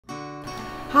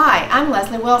Hi, I'm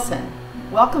Leslie Wilson.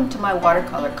 Welcome to my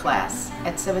watercolor class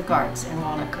at Civic Arts in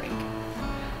Walnut Creek.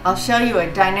 I'll show you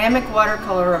a dynamic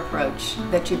watercolor approach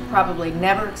that you've probably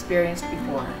never experienced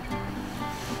before.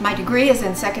 My degree is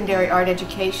in secondary art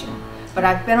education, but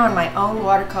I've been on my own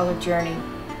watercolor journey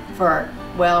for,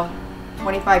 well,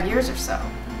 25 years or so.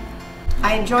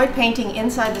 I enjoy painting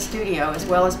inside the studio as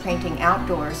well as painting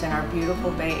outdoors in our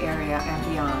beautiful Bay Area and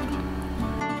beyond.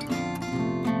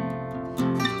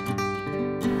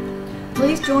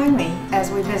 Please join me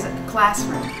as we visit the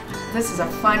classroom. This is a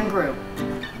fun group.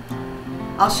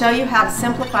 I'll show you how to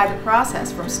simplify the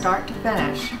process from start to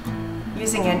finish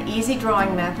using an easy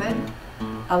drawing method,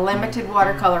 a limited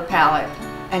watercolor palette,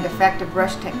 and effective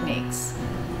brush techniques.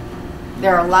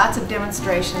 There are lots of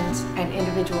demonstrations and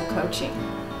individual coaching.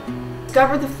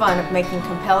 Discover the fun of making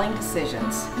compelling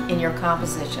decisions in your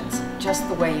compositions just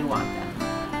the way you want them,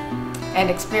 and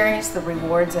experience the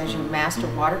rewards as you master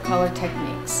watercolor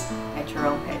techniques at your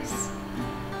own pace.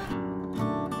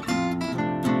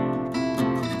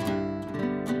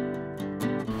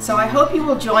 So I hope you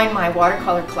will join my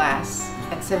watercolor class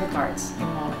at Civic Arts in